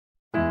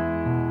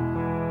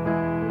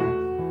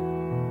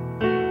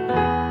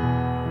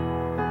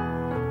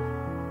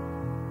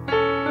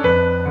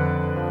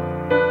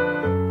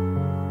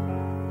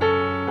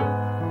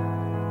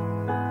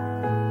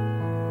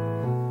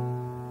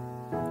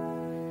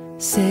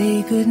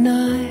Say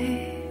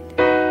goodnight,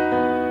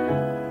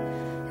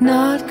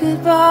 not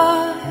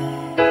goodbye.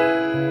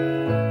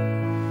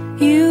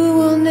 You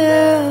will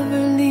never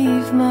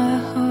leave my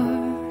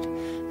heart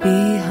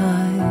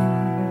behind.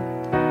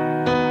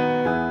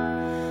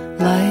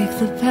 Like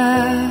the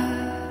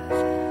path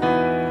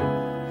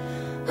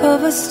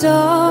of a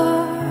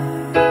star,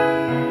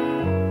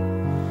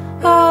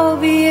 I'll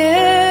be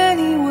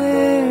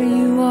anywhere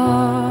you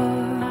are.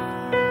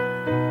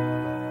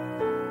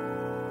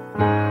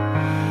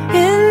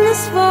 In the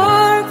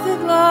spark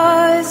that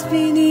lies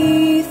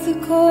beneath the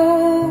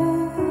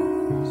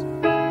coals,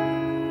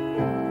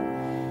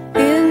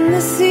 in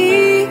the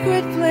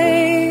secret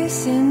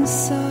place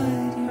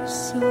inside your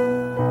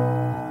soul,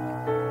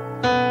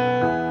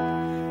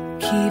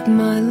 keep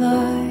my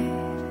light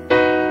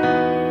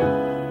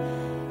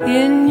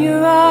in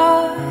your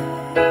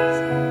eyes.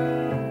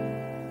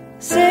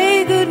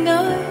 Say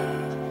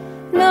goodnight,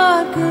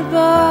 not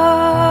goodbye.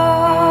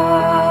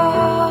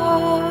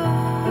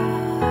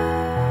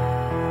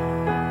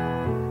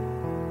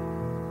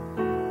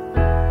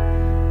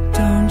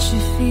 Don't you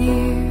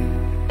fear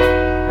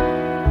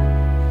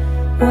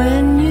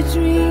when you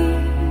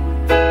dream,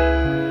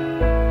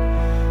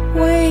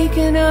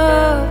 waking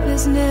up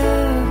is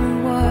never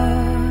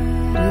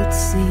what it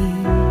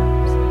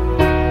seems.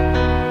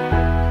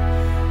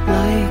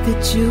 Like a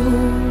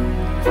jewel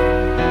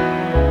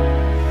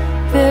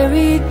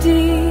buried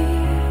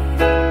deep,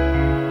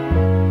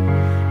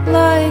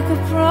 like a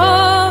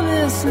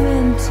promise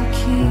meant to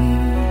keep.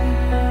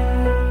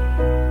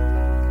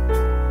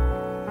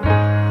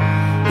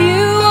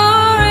 You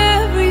are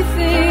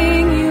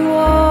everything you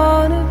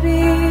wanna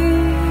be,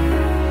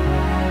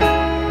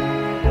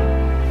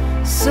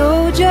 so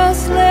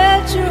just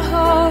let your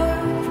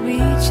heart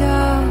reach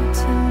out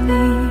to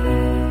me.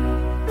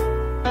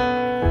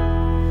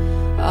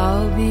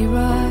 I'll be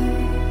right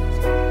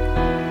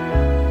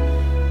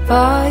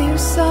by your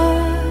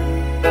side.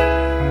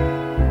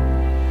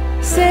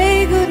 Say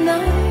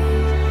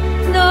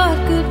goodnight, not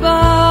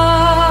goodbye.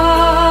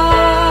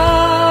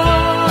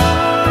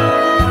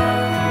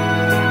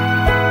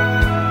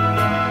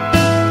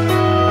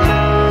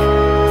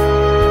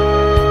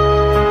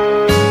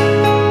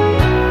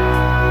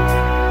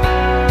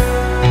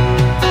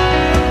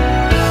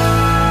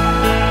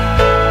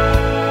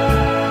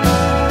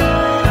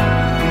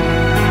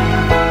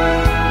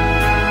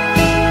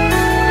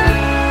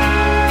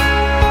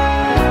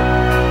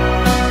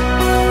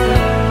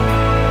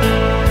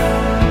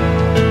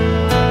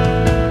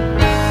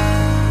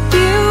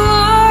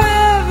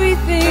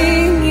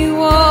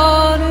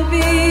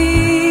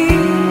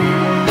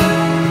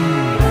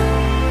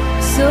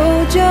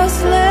 Just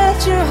let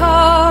your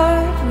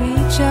heart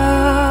reach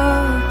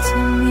out to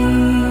me.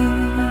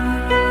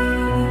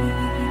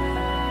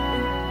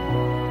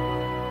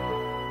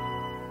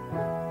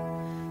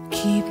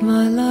 Keep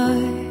my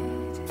life